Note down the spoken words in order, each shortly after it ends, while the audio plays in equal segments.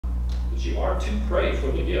you are to pray for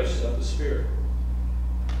the gifts of the Spirit.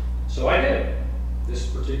 So I did. This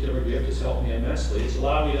particular gift has helped me immensely. It's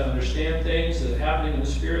allowed me to understand things that are happening in the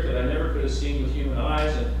Spirit that I never could have seen with human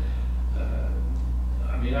eyes. And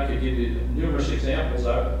I mean, I could give you numerous examples.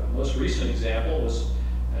 The most recent example was,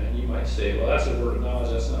 and you might say, well, that's a word of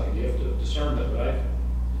knowledge, that's not a gift of discernment, but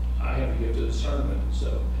I have a gift of discernment.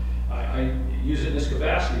 So I use it in this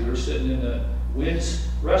capacity. We were sitting in the Wynn's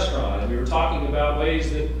restaurant, and we were talking about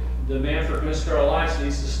ways that the man for Minister Alliance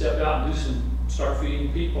needs to step out and start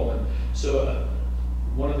feeding people. And so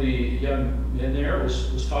one of the young men there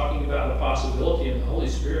was talking about a possibility, and the Holy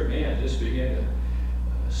Spirit, man, just began to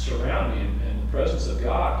surround me, and the presence of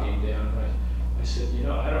God came down. And I said, you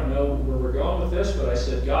know, I don't know where we're going with this, but I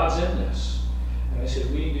said, God's in this. And I said,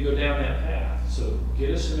 we need to go down that path. So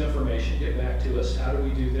get us some information, get back to us. How do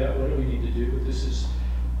we do that? What do we need to do? But this is,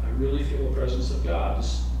 I really feel the presence of God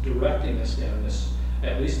just directing us down this,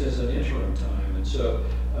 at least as an interim time. And so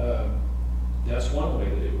that's one way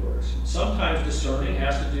that it works. Sometimes discerning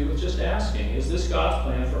has to do with just asking, is this God's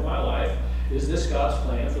plan for my life? Is this God's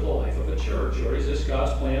plan for the life of a church? Or is this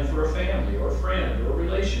God's plan for a family or a friend or a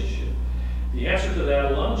relationship? The answer to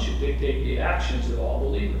that alone should dictate the actions of all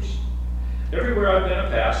believers. Everywhere I've been a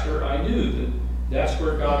pastor, I knew that that's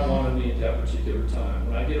where God wanted me at that particular time.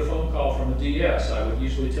 When I get a phone call from a DS, I would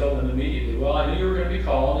usually tell them immediately, well, I knew you were going to be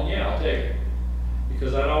calling, and yeah, I'll take it.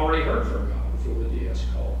 Because I'd already heard from God before the DS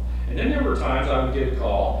called. And then there were times I would get a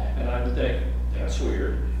call, and I would think, that's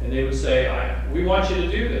weird. And they would say, we want you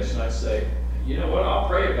to do this. And I'd say, you know what, I'll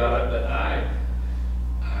pray about it, but I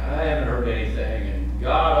haven't heard anything. And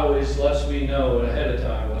God always lets me know ahead of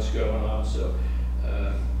time what's going on. So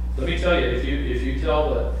let me tell you, if you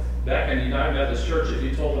tell back in the United Methodist Church, if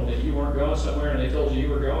you told them that you weren't going somewhere and they told you you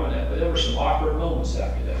were going, there were some awkward moments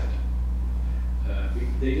after that.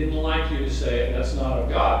 They didn't like you to say that's not of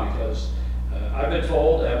God, because I've been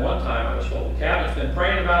told, at one time I was told, the cabinet's been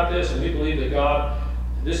praying about this, and we believe that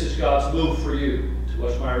this is God's move for you. To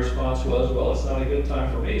which my response was, well, it's not a good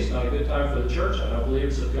time for me. It's not a good time for the church. I don't believe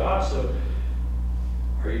it's of God. So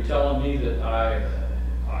are you telling me that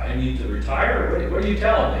I need to retire? What are you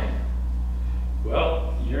telling me?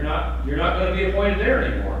 Well, you're not going to be appointed there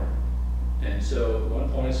anymore. And so at one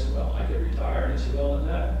point I said, well, I could retire. And he said, well,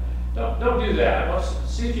 don't do that. Let's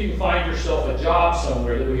see if you can find yourself a job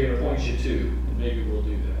somewhere that we can appoint you to, and maybe we'll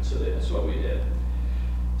do that. So that's what we did.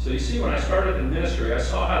 So you see, when I started in ministry, I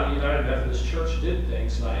saw how the United Methodist Church did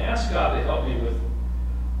things, and I asked God to help me with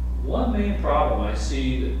one main problem I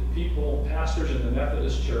see that pastors in the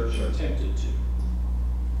Methodist Church are tempted to,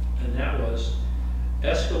 and that was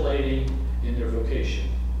escalating in their vocation,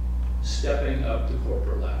 stepping up the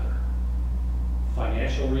corporate ladder.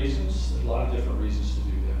 Financial reasons, there's a lot of different reasons to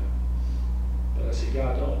do that. But I say,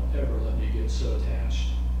 God, don't ever let me get so attached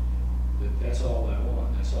that that's all I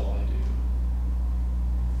want, that's all I do.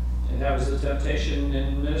 And that was the temptation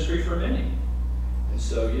in ministry for many. And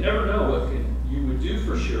so you never know what you would do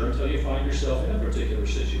for sure until you find yourself in a particular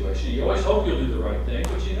situation. You always hope you'll do the right thing,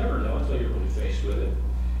 but you never know until you're really faced with it.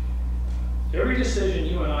 Every decision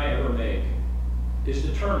you and I ever make is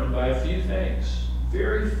determined by a few things,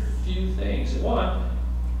 very few things. One,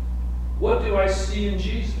 what do I see in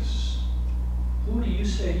Jesus? Who do you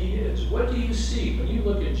say he is? What do you see when you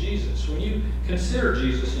look at Jesus, when you consider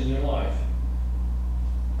Jesus in your life?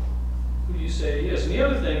 Who do you say he is? And the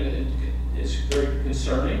other thing that is very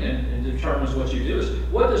concerning and determines what you do is,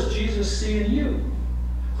 what does Jesus see in you?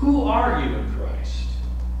 Who are you in Christ?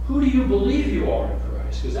 Who do you believe you are in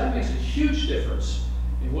Christ? Because that makes a huge difference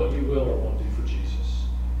in what you will or won't do for Jesus.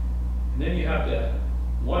 And then you have to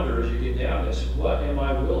wonder as you get down this, what am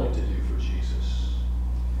I willing to do for Jesus?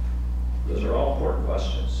 Those are all important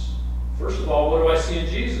questions. First of all, what do I see in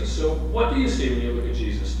Jesus? So what do you see when you look at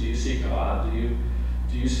Jesus? Do you see God?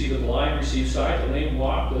 Do you see the blind receive sight, the lame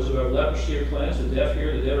walk, those who have leprosy are cleansed, the deaf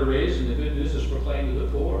hear, the dead are raised, and the good news is proclaimed to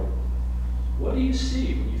the poor? What do you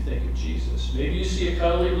see when you think of Jesus? Maybe you see a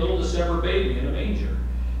cuddly little December baby in a manger,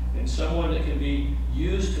 and someone that can be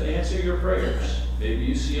used to answer your prayers. Maybe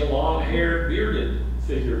you see a long-haired, bearded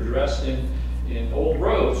figure dressed in old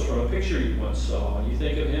robes from a picture you once saw, and you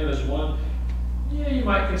think of him as one, you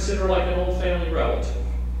might consider like an old family relative.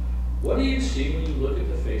 What do you see when you look at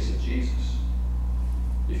the face of Jesus?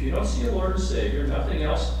 If you don't see a Lord and Savior, nothing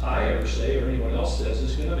else I ever say or anyone else says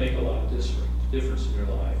is going to make a lot of difference in your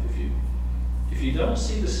life. If you don't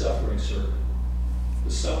see the suffering servant,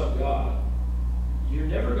 the Son of God, you're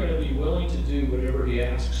never going to be willing to do whatever he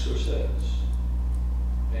asks or says.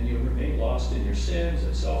 And you'll remain lost in your sins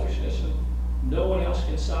and selfishness, and no one else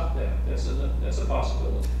can stop that. That's a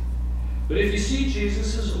possibility. But if you see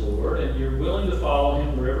Jesus as Lord and you're willing to follow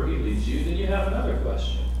him wherever he leads you, then you have another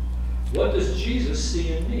question. What does Jesus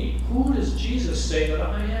see in me? Who does Jesus say that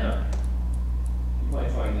I am? You might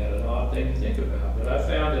find that an odd thing to think about, but I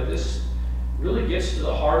found that this really gets to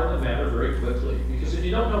the heart of the matter very quickly. Because if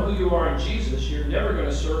you don't know who you are in Jesus, you're never going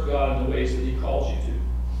to serve God in the ways that he calls you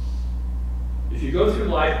to. If you go through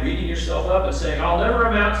life beating yourself up and saying, I'll never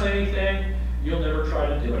amount to anything, you'll never try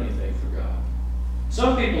to do anything for God.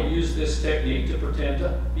 Some people use this technique to pretend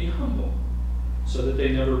to be humble, so that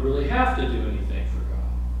they never really have to do anything for God.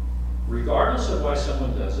 Regardless of why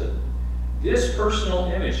someone does it, this personal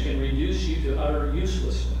image can reduce you to utter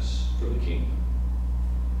uselessness for the kingdom.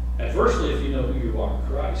 Adversely, if you know who you are in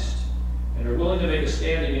Christ and are willing to make a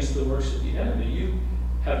stand against the works of the enemy, you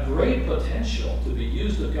have great potential to be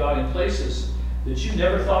used of God in places that you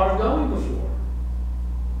never thought of going before.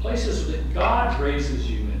 Places that God raises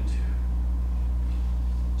you into.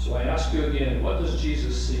 So I ask you again, what does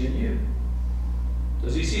Jesus see in you?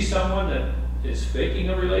 Does he see someone that is faking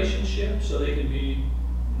a relationship so they can be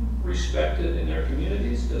respected in their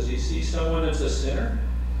communities? Does he see someone that's a sinner,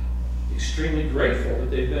 extremely grateful that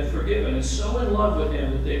they've been forgiven, and so in love with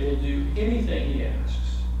him that they will do anything he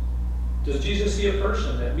asks? Does Jesus see a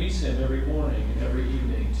person that meets him every morning and every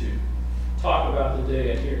evening to talk about the day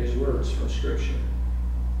and hear his words from Scripture?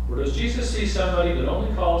 Or does Jesus see somebody that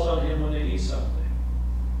only calls on him when they need something?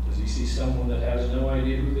 Does he see someone that has no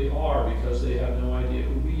idea who they are because they have no idea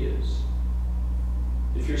who he is?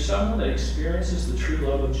 If you're someone that experiences the true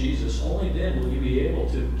love of Jesus, only then will you be able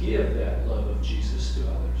to give that love of Jesus to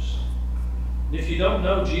others. And if you don't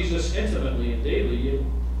know Jesus intimately and daily,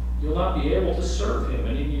 you'll not be able to serve him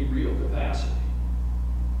in any real capacity.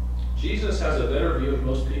 Jesus has a better view of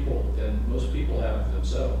most people than most people have of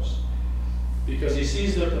themselves, because he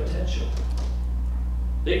sees their potential.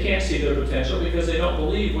 They can't see their potential because they don't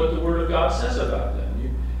believe what the Word of God says about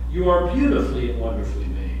them. You are beautifully and wonderfully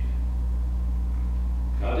made.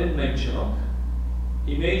 God didn't make junk.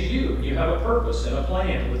 He made you. You have a purpose and a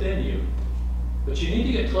plan within you. But you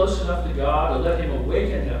need to get close enough to God to let him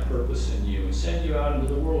awaken that purpose in you and send you out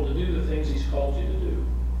into the world to do the things he's called you to do.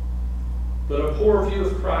 But a poor view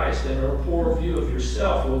of Christ and a poor view of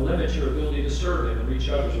yourself will limit your ability to serve him and reach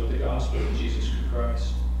others with the gospel of Jesus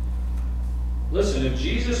Christ. Listen, if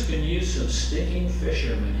Jesus can use some stinking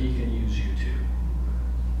fishermen, he can use you too.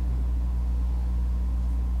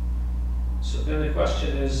 So then the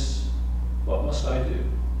question is, what must I do?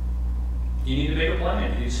 You need to make a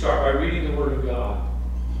plan. You start by reading the Word of God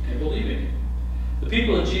and believing it. The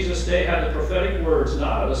people in Jesus' day had the prophetic words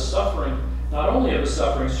not only of a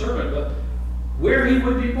suffering servant, but where he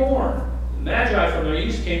would be born. The Magi from the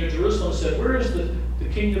east came to Jerusalem and said, where is the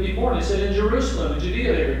king to be born? They said, in Jerusalem. In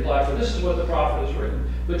Judea, they replied, for this is what the prophet has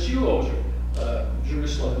written. But you, O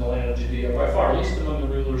Jerusalem, in the land of Judea, by far least among the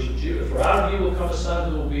rulers of Judah, for out of you will come a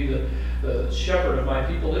son who will be the shepherd of my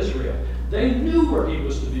people Israel. They knew where he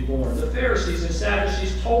was to be born. The Pharisees and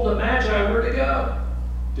Sadducees told the Magi where to go.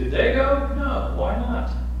 Did they go? No. Why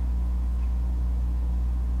not?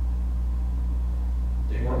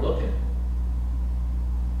 They weren't looking.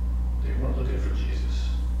 They weren't looking for Jesus.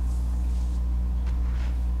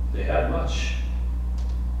 They had much.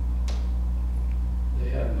 They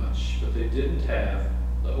had much, but they didn't have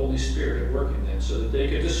the Holy Spirit at work in them so that they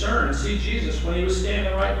could discern and see Jesus when he was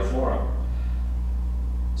standing right before them.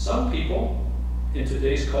 Some people in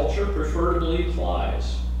today's culture prefer to believe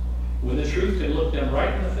lies when the truth can look them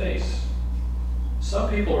right in the face. Some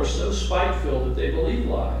people are so spite-filled that they believe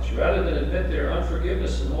lies rather than admit their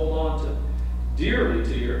unforgiveness and hold on dearly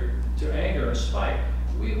to anger and spite.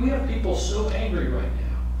 We have people so angry right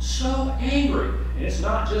now. So angry. And it's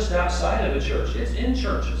not just outside of the church. It's in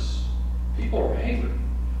churches. People are angry.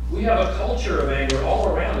 We have a culture of anger all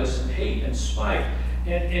around us, and hate and spite.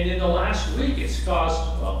 And in the last week, it's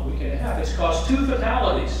caused, week and a half, it's caused 2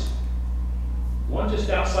 fatalities. One just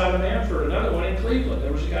outside of Manford, another one in Cleveland.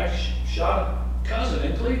 There was a guy shot a cousin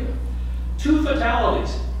in Cleveland. 2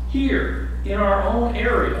 fatalities here in our own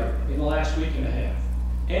area in the last week and a half.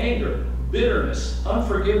 Anger, bitterness,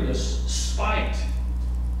 unforgiveness, spite.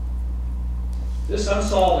 This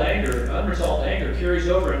unresolved anger carries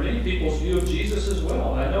over in many people's view of Jesus as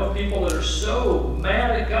well. And I know of people that are so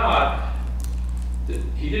mad at God that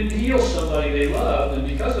he didn't heal somebody they loved, and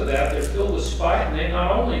because of that, they're filled with spite, and they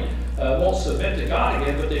not only won't submit to God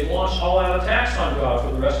again, but they've launched all-out attacks on God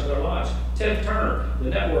for the rest of their lives. Ted Turner, the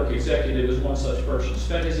network executive, is one such person.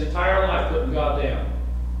 Spent his entire life putting God down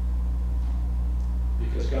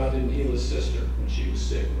because God didn't heal his sister when she was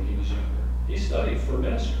sick when he was younger. He studied for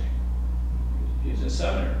ministry. He was in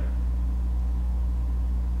seminary.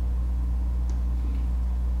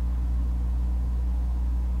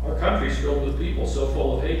 country's filled with people so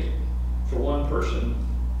full of hate for one person,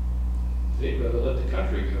 they'd rather let the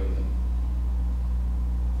country go than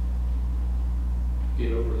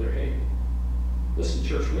get over their hate. Listen,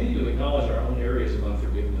 church, we need to acknowledge our own areas of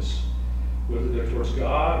unforgiveness, whether they're towards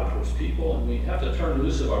God or towards people, and we have to turn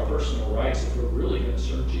loose of our personal rights if we're really going to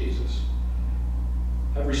serve Jesus.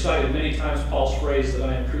 I've recited many times Paul's phrase that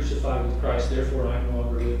I am crucified with Christ, therefore I no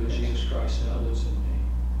longer live, but Jesus Christ now lives in me.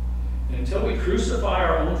 And until we crucify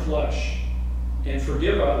our own flesh and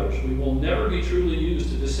forgive others, we will never be truly used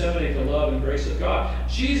to disseminate the love and grace of God.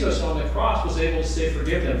 Jesus on the cross was able to say,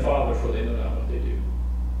 forgive them, Father, for they know not what they do.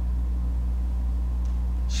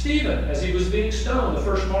 Stephen, as he was being stoned, the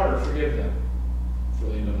first martyr, forgive them, for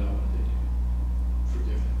they know not what they do.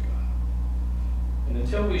 Forgive them, God. And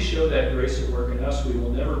until we show that grace at work in us, we will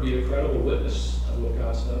never be a credible witness of what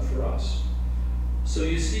God's done for us. So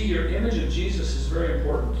you see, your image of Jesus is very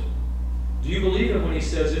important. Do you believe him when he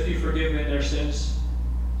says, if you forgive men their sins,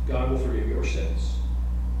 God will forgive your sins?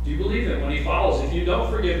 Do you believe him when he follows, if you don't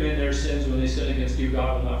forgive men their sins when they sin against you,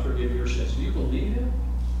 God will not forgive your sins? Do you believe him?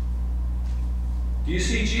 Do you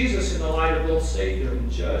see Jesus in the light of both Savior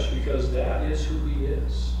and Judge? Because that is who he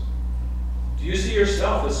is. Do you see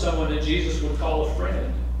yourself as someone that Jesus would call a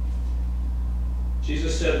friend?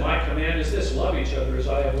 Jesus said, my command is this, love each other as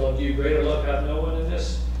I have loved you. Greater love hath no one than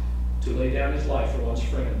this, to lay down his life for one's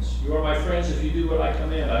friends. You are my friends if you do what I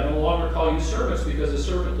command. I no longer call you servants, because a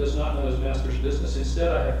servant does not know his master's business.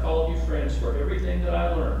 Instead, I have called you friends, for everything that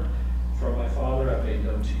I learned from my Father I made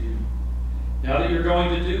known to you. Now that you're going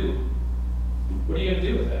to do, what are you going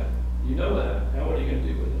to do with that? You know that. Now what are you going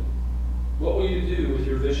to do with it? What will you do with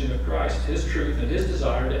your vision of Christ, his truth, and his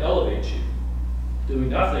desire to elevate you? Doing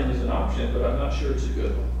nothing is an option, but I'm not sure it's a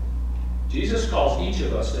good one. Jesus calls each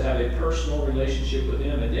of us to have a personal relationship with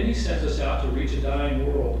him, and then he sends us out to reach a dying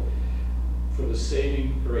world for the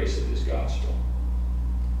saving grace of his gospel.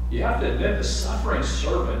 You have to admit, the suffering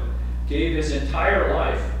servant gave his entire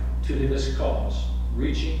life to this cause,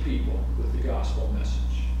 reaching people with the gospel message.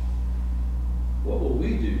 What will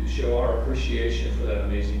we do to show our appreciation for that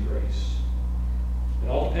amazing grace? It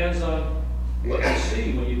all depends on what you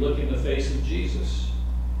see when you look in the face of Jesus.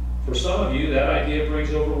 For some of you, that idea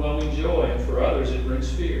brings overwhelming joy, and for others, it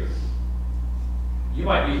brings fear. You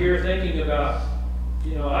might be here thinking about,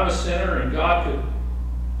 I'm a sinner and God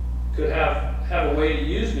could have a way to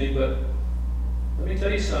use me, but let me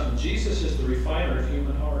tell you something. Jesus is the refiner of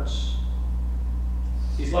human hearts.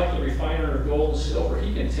 He's like the refiner of gold and silver.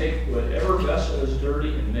 He can take whatever vessel is dirty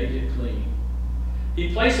and make it clean.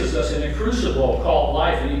 He places us in a crucible called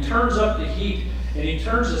life, and he turns up the heat, and he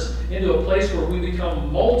turns us into a place where we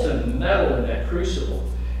become molten metal in that crucible.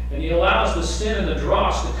 And he allows the sin and the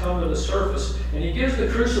dross to come to the surface, and he gives the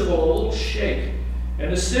crucible a little shake.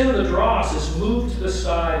 And the sin and the dross is moved to the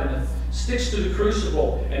side and sticks to the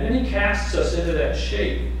crucible, and then he casts us into that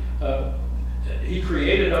shape he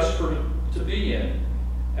created us to be in,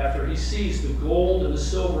 after he sees the gold and the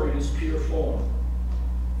silver in its pure form.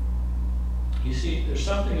 You see, there's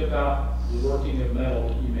something about the working of metal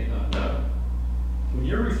that you may not know. When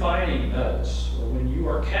you're refining metals, or when you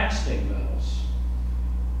are casting metals,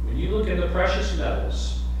 when you look into precious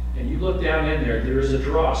metals, and you look down in there, there is a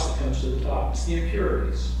dross that comes to the top. It's the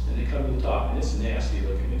impurities, and they come to the top, and it's nasty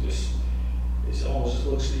looking. It almost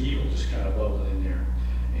looks evil, just kind of bubbling in there.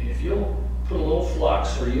 And if you'll put a little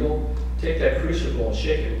flux, or you'll take that crucible and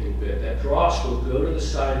shake it a little bit, that dross will go to the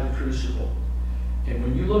side of the crucible. And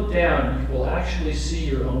when you look down, you will actually see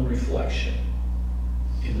your own reflection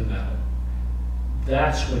in the metal.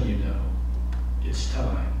 That's when you know it's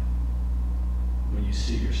time. When you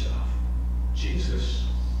see yourself. Jesus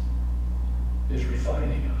is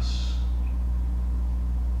refining us.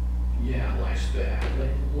 Yeah, life's bad.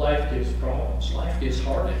 Life gives problems. Life gives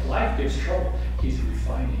heartache. Life gives trouble. He's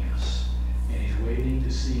refining us. And he's waiting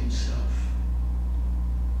to see himself,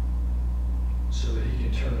 so that he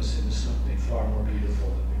can turn us into something far more beautiful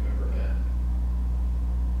than we've ever been.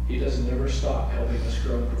 He doesn't ever stop helping us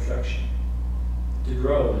grow in perfection, to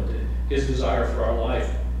grow into his desire for our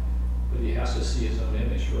life, but he has to see his own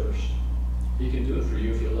image first. He can do it for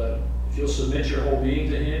you if you let him. If you'll submit your whole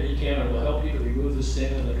being to him, he can and will help you to remove the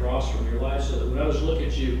sin and the dross from your life, so that when others look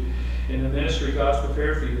at you in the ministry God's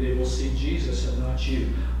prepared for you, they will see Jesus and not you.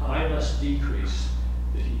 I must decrease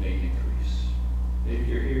that he may increase. Maybe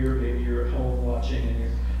you're here, maybe you're at home watching, and you're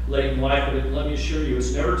late in life, but let me assure you,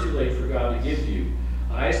 it's never too late for God to give you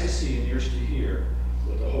eyes to see and ears to hear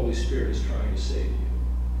what the Holy Spirit is trying to say to you.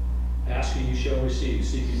 Asking you shall receive,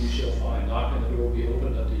 seeking you shall find, knocking the door will be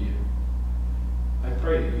opened unto you. I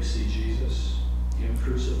pray that you see Jesus, him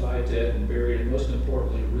crucified, dead, and buried, and most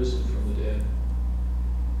importantly, risen from the dead.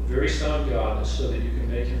 the very Son of God, is so that you can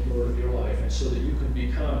make him Lord of your life, and so that you can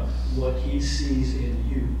become what he sees in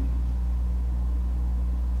you.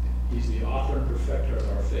 He's the author and perfecter of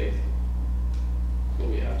our faith, but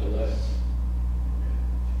we have to let him.